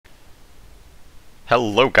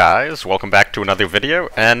Hello guys, welcome back to another video,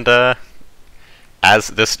 and as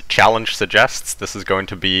this challenge suggests, this is going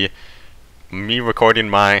to be me recording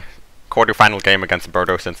my quarterfinal game against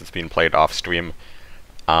Berto since it's being played off stream.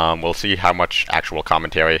 We'll see how much actual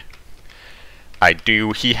commentary I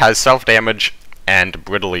do. He has self-damage and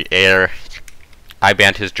brittly air. I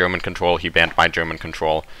banned his German control, he banned my German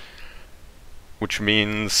control, which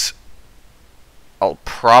means I'll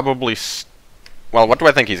probably well, what do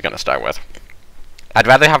I think he's going to start with? I'd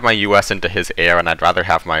rather have my US into his air, and I'd rather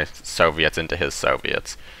have my Soviets into his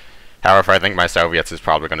Soviets. However, I think my Soviets is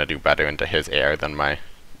probably going to do better into his air than my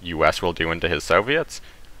US will do into his Soviets.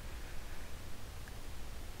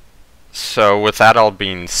 So, with that all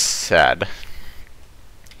being said,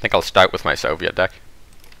 I think I'll start with my Soviet deck.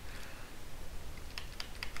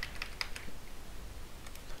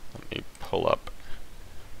 Let me pull up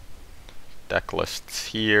deck lists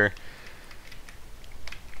here.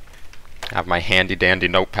 Have my handy dandy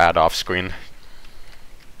notepad off screen.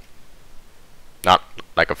 Not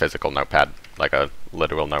like a physical notepad, like a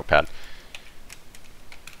literal notepad.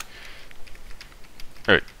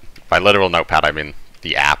 By literal notepad I mean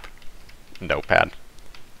the app notepad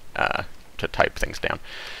to type things down.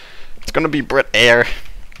 It's gonna be Brit Air.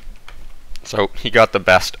 So he got the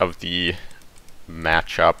best of the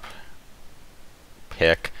matchup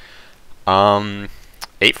pick.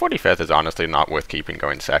 845th is honestly not worth keeping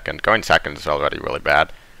going second. Going second is already really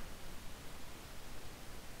bad.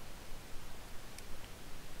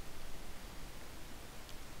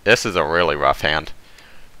 This is a really rough hand.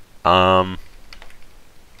 I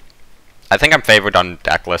think I'm favored on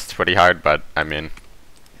deck lists pretty hard, but I mean,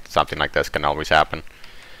 something like this can always happen.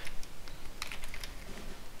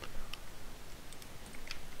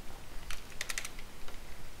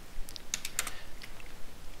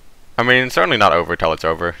 I mean, it's certainly not over till it's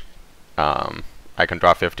over. I can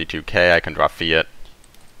draw 52k, I can draw Fiat.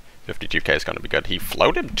 52k is going to be good. He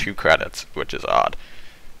floated 2 credits, which is odd.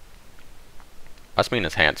 Must mean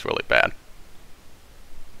his hand's really bad.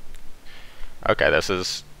 Okay, this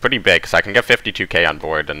is pretty big, so I can get 52k on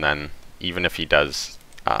board, and then even if he does,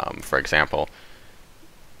 for example...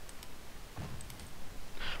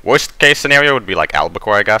 Worst case scenario would be like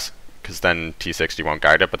Albacore, I guess, because then T60 won't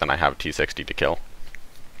guard it, but then I have T60 to kill.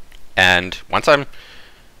 And once I'm...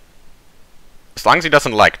 As long as he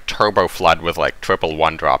doesn't like turbo flood with like triple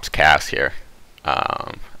 1-drops cast here,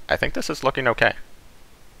 I think this is looking okay.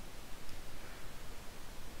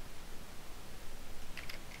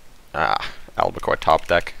 Albacore top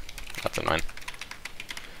deck. That's annoying.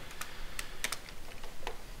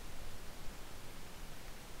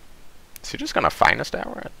 Is he just gonna finest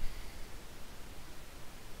hour it?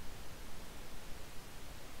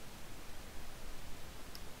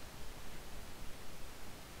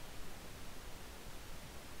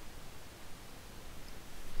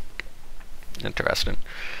 Interesting.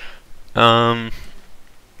 Okay.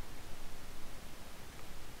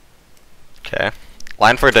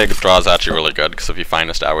 Line for a dig draw is actually really good, because if he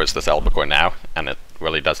finest hours this Albacore now, and it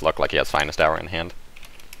really does look like he has finest hour in hand.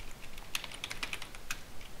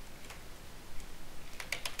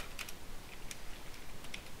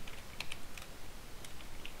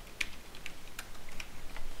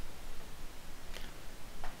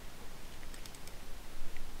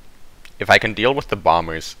 If I can deal with the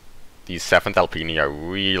bombers, these 7th Alpini are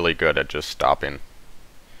really good at just stopping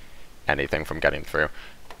anything from getting through.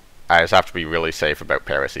 I just have to be really safe about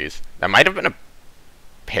Parasies. That might have been a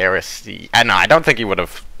Parasy. No, I don't think he would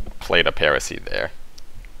have played a Parasy there.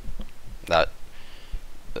 That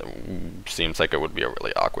seems like it would be a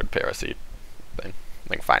really awkward Parasy thing. I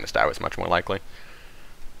think Finest Hour is much more likely.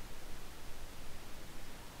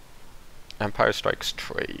 Empire Strikes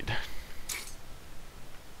Trade.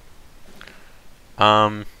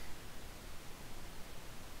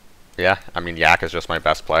 Yeah, I mean, Yak is just my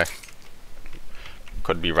best play.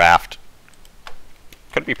 Could be Raft.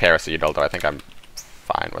 Could be Paraseed, although I think I'm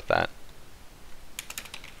fine with that.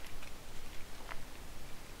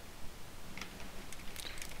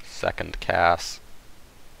 Second cast.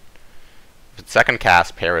 If it's second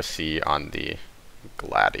cast Paraseed on the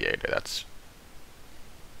Gladiator, that's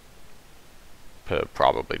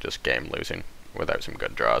probably just game losing without some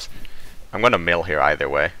good draws. I'm going to mill here either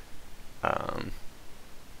way.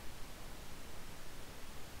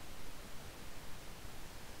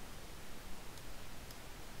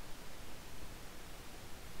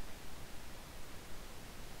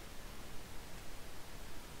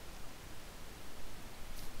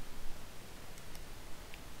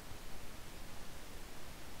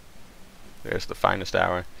 There's the finest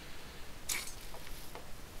hour.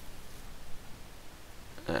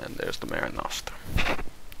 And there's the Mare Nostrum.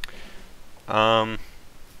 Um...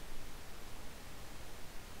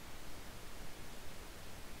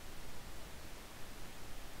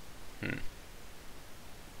 Hmm.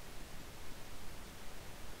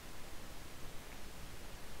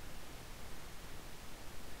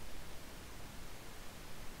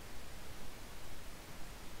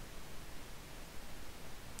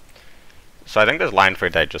 So I think this line for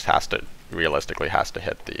day just has to, realistically has to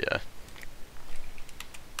hit the,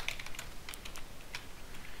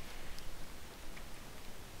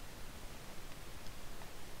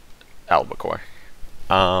 albacore.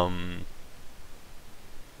 I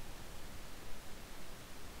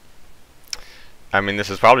mean, this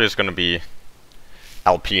is probably just going to be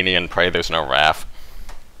Alpini and pray there's no RAF.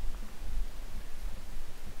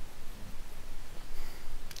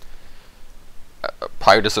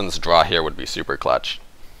 Partisan's draw here would be super clutch.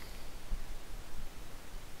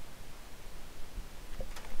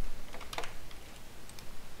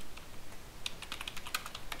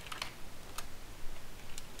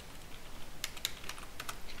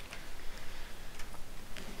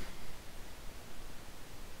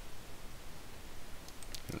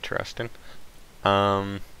 Interesting.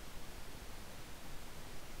 I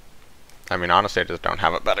mean, honestly, I just don't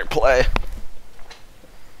have a better play.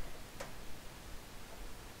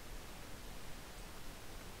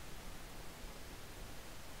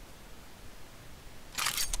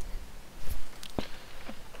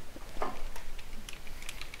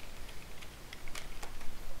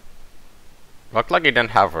 Looked like he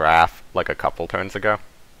didn't have RAF like a couple turns ago.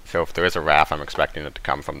 So if there is a RAF, I'm expecting it to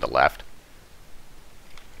come from the left.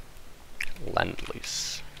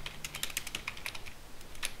 Lend-Lease.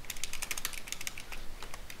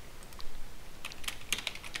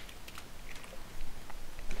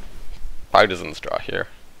 Partisan's draw here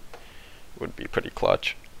would be pretty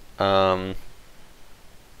clutch. Every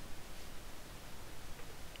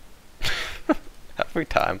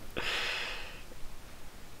time.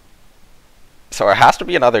 So there has to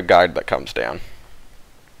be another guard that comes down.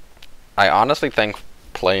 I honestly think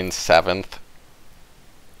playing 7th,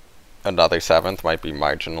 another 7th might be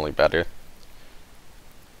marginally better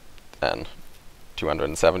than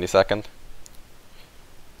 272nd.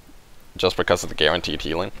 Just because of the guaranteed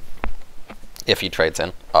healing. If he trades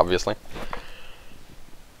in, obviously.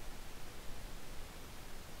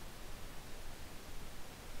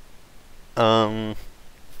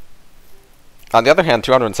 On the other hand,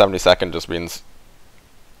 272nd just means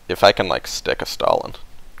if I can, like, stick a Stalin.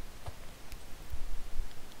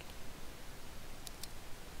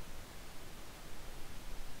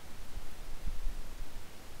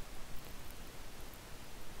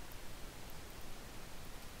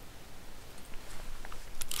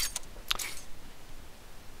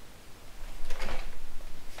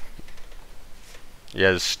 He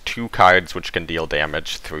has 2 cards which can deal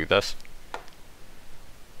damage through this.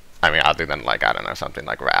 I mean, other than, like, I don't know, something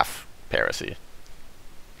like RAF Piracy,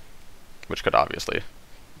 which could obviously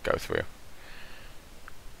go through.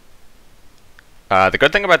 The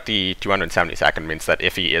good thing about the 272nd means that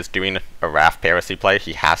if he is doing a RAF Piracy play,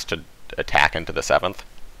 he has to attack into the 7th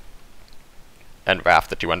and RAF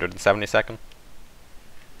the 272nd.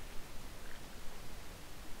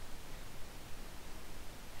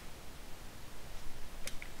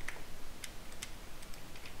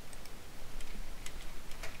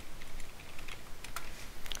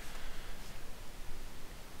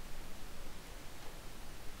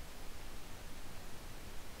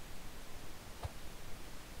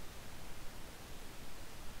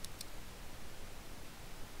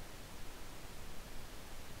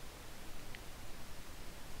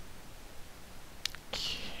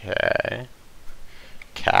 Okay.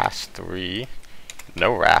 Cast 3.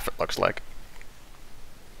 No RAF, it looks like.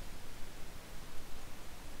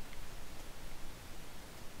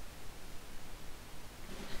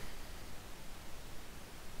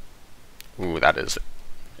 Ooh, that is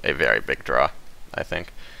a very big draw, I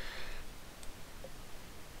think.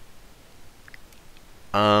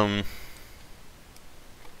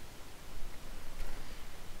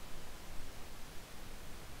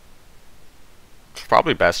 It's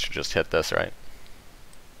probably best to just hit this, right?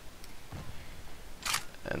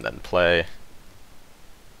 And then play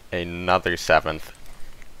another 7th.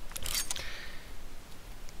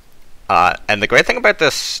 And the great thing about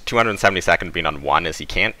this 272nd being on 1 is he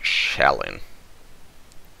can't shell in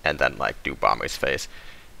and then, like, do Bomber's Face.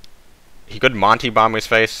 He could Monty Bomber's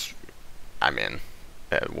Face. I mean,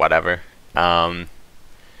 whatever.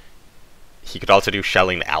 He could also do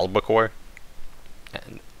shelling Albacore.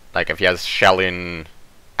 And, like, if he has shelling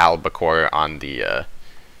Albacore on the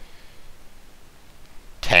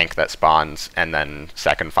tank that spawns and then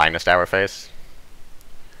second finest hour face,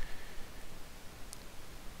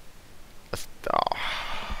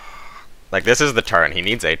 Like, this is the turn. He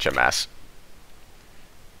needs HMS.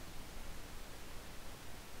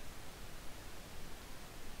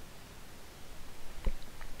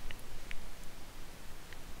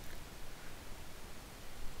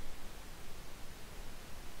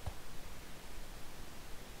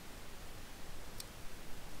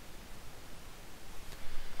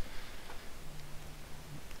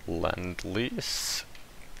 Lend-Lease.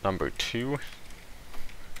 Number 2.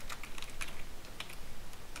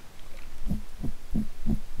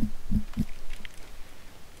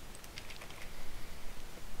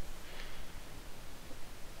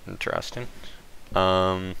 Interesting.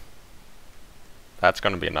 That's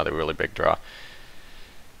going to be another really big draw.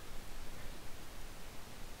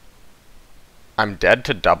 I'm dead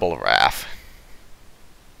to double Wrath.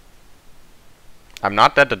 I'm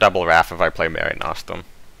not dead to double Wrath if I play Mary Nostrum.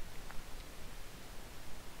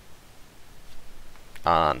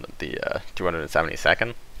 On the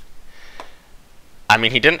 272nd. I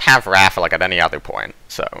mean, he didn't have Wrath like at any other point,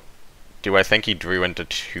 so do I think he drew into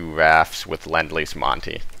 2 Wraths with Lend-Lease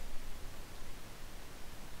Monty?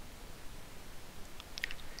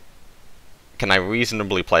 Can I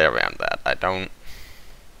reasonably play around that? I don't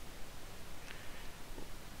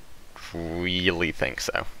really think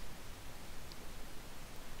so.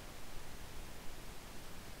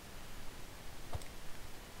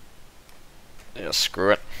 Yeah,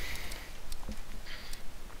 screw it.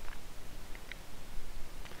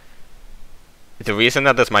 The reason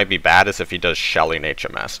that this might be bad is if he does Shelling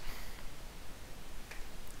HMS.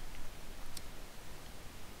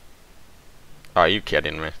 Are you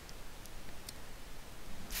kidding me?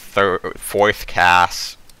 4th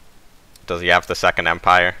Cass. Does he have the 2nd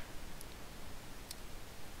Empire?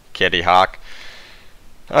 Kitty Hawk.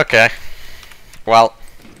 Okay. Well,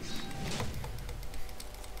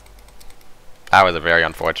 that was a very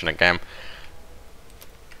unfortunate game.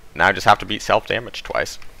 Now I just have to beat self-damage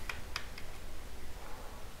twice.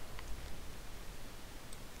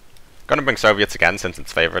 Gonna bring Soviets again since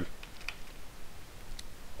it's favored.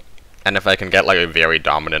 And if I can get like a very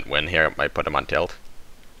dominant win here, it might put him on tilt.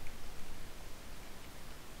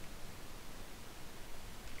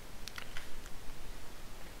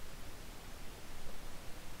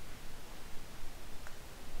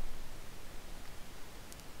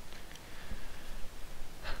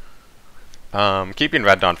 Keeping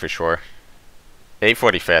Red Dawn for sure.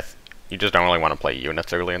 845th. You just don't really want to play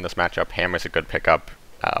units early in this matchup. Hammer's a good pickup.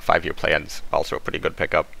 5-year plan's also a pretty good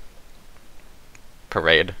pickup.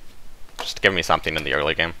 Parade. Just give me something in the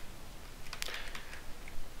early game.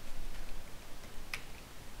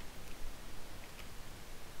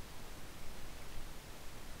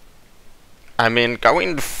 I mean,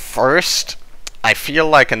 going first, I feel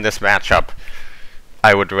like in this matchup,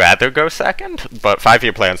 I would rather go second, but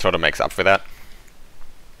 5-year plan sort of makes up for that.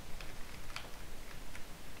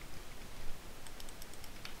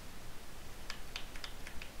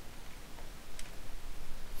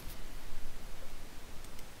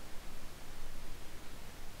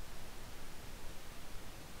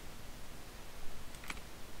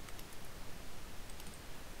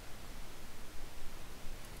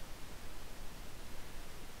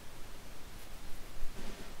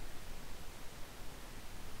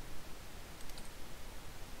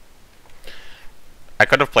 I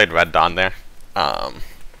could have played Red Dawn there,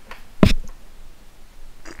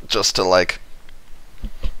 just to like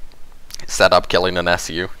set up killing an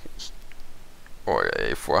SU or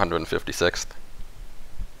a 456th.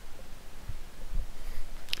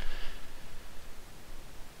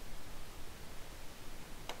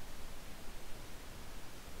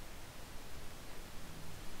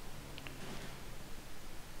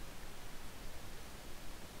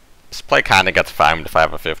 This play kind of gets farmed if I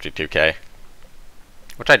have a 52k.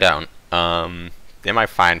 Which I don't. They might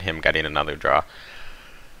find him getting another draw.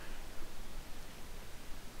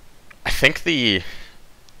 I think the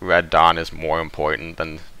Red Dawn is more important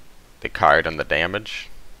than the card and the damage.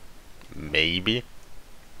 Maybe.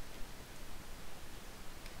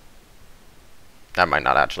 That might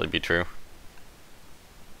not actually be true.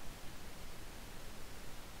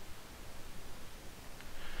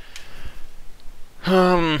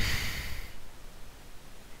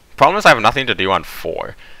 Problem is I have nothing to do on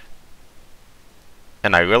 4.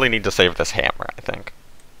 And I really need to save this hammer, I think.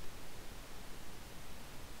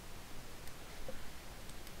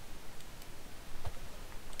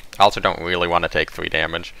 I also don't really want to take 3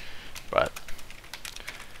 damage, but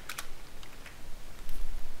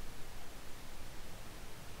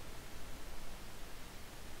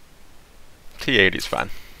T80's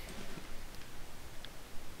fine.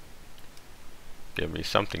 Give me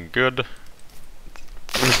something good.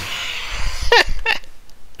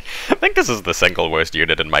 think this is the single worst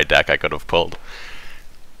unit in my deck I could have pulled.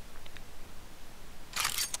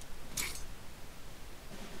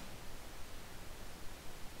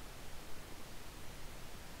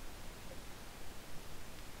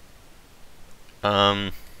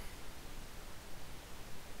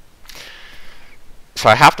 So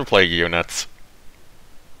I have to play units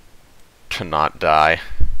to not die.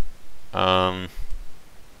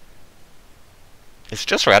 Is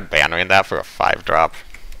just red bannering that for a 5-drop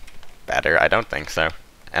better? I don't think so.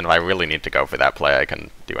 And if I really need to go for that play, I can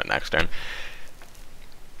do it next turn.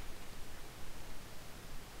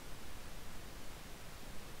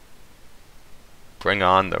 Bring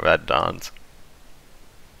on the red dons.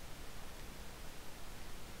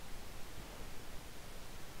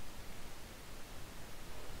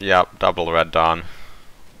 Yep, double red dawn.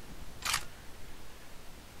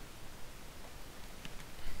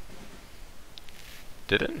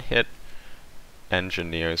 Didn't hit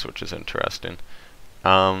engineers, which is interesting.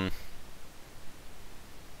 I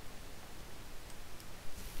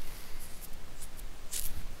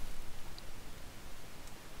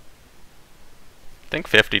think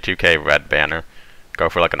 52k red banner. Go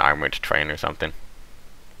for like an armored train or something.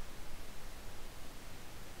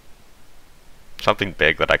 Something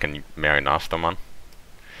big that I can marry Nostrum on.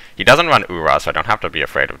 He doesn't run Ura, so I don't have to be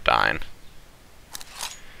afraid of dying.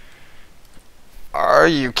 Are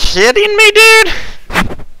you kidding me, dude?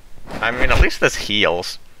 I mean, at least this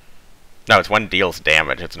heals. No, it's when it deals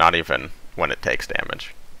damage. It's not even when it takes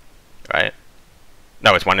damage. Right?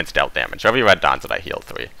 No, it's when it's dealt damage. Every red dons that I heal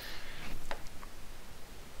 3.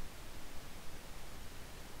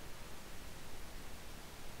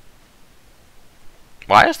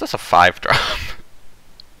 Why is this a 5-drop?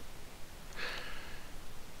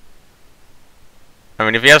 I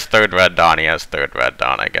mean, if he has 3rd red dawn, he has 3rd red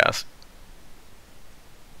dawn, I guess.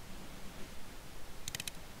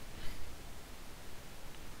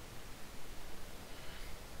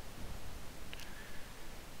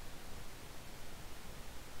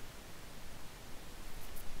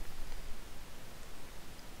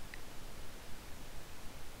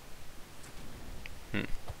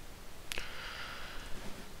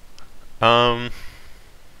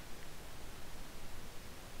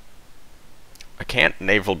 I can't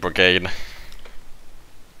Naval Brigade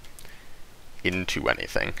into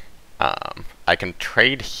anything. I can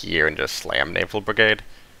trade here and just slam Naval Brigade.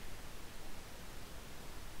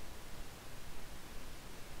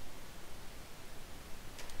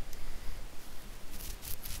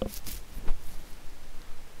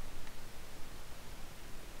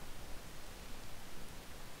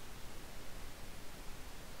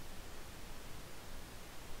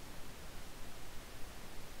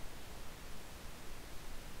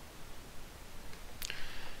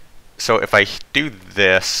 So if I do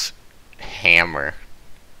this hammer,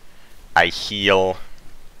 I heal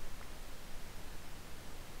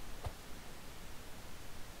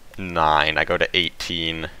 9, I go to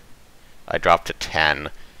 18, I drop to 10.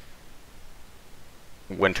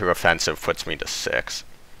 Winter Offensive puts me to 6.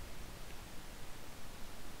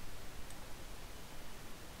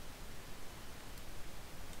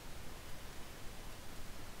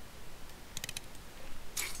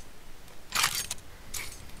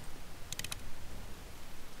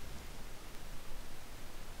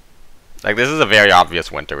 Like, this is a very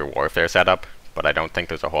obvious Winter Warfare setup, but I don't think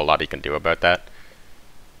there's a whole lot he can do about that.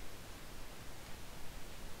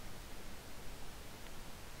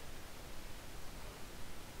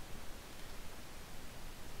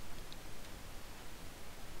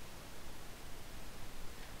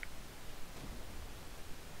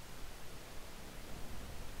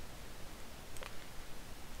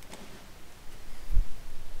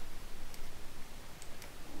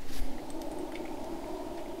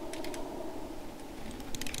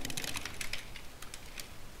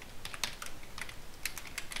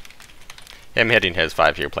 Him hitting his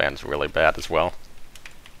 5-year plan is really bad as well.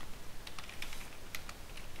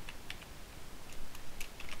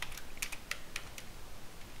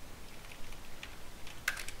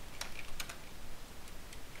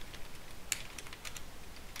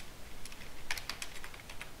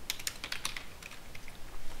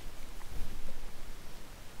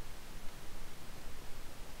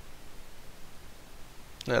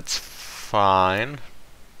 That's fine.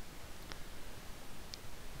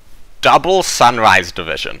 Double Sunrise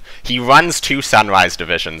Division. He runs 2 Sunrise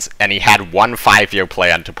Divisions, and he had 1 5-year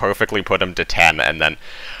plan to perfectly put him to 10, and then...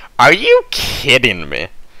 Are you kidding me?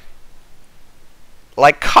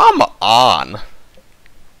 Like, come on!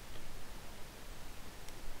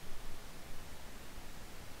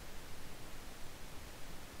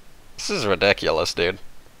 This is ridiculous, dude.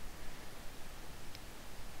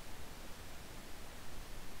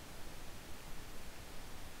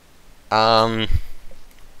 So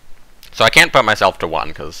I can't put myself to 1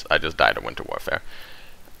 because I just died in Winter Warfare.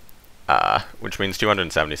 Which means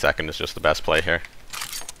 272nd is just the best play here.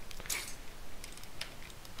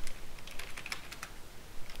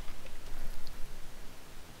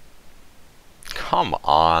 Come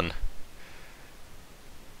on.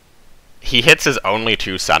 He hits his only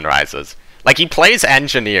 2 sunrises. Like, he plays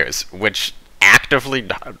Engineers, which actively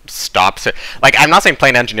stops it. Like, I'm not saying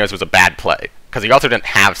playing Engineers was a bad play, because he also didn't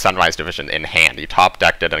have Sunrise Division in hand. He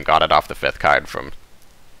top-decked it and got it off the 5th card from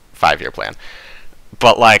 5-year plan.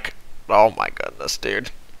 But, like, oh my goodness,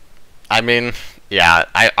 dude. I mean, yeah,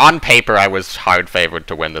 on paper I was hard favored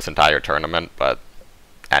to win this entire tournament, but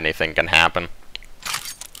anything can happen.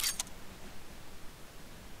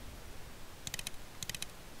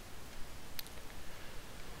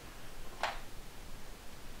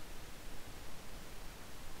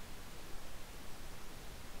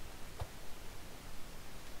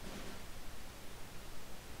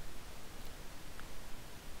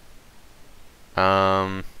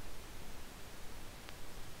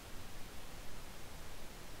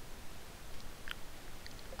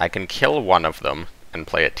 I can kill one of them and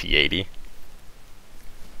play at T80.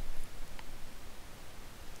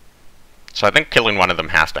 So I think killing one of them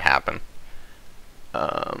has to happen.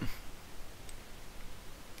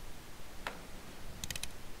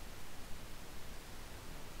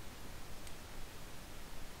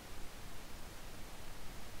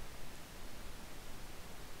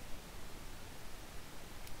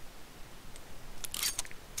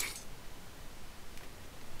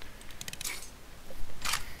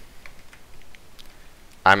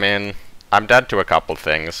 I mean, I'm dead to a couple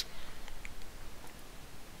things.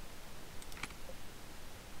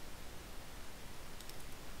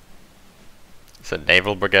 Is it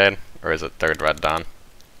Naval Brigade, or is it 3rd Red Dawn?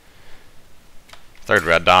 3rd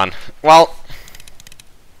Red Dawn. Well,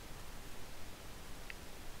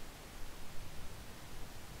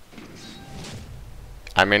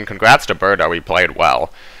 I mean, congrats to Berto, he played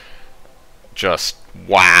well. Just,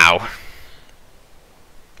 wow.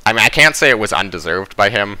 I mean, I can't say it was undeserved by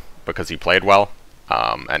him, because he played well,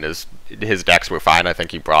 and his decks were fine. I think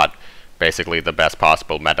he brought basically the best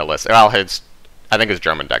possible meta list. Well, I think his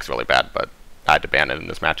German deck's really bad, but I had to ban it in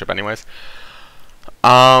this matchup anyways.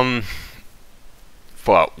 But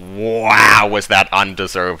wow, was that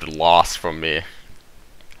undeserved loss from me.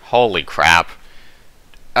 Holy crap.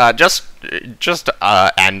 Just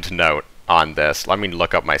end note on this. Let me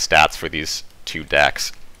look up my stats for these 2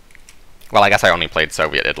 decks. Well, I guess I only played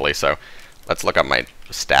Soviet Italy, so let's look up my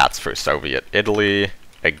stats for Soviet Italy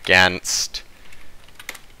against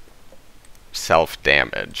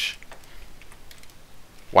self-damage.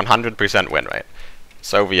 100% win rate.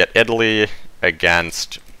 Soviet Italy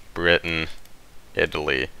against Britain,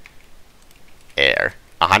 Italy, air.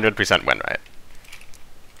 100% win rate.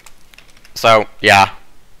 So, yeah,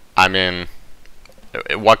 I mean,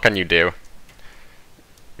 what can you do?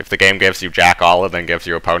 If the game gives you Jack all, then gives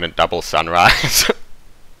your opponent double Sunrise.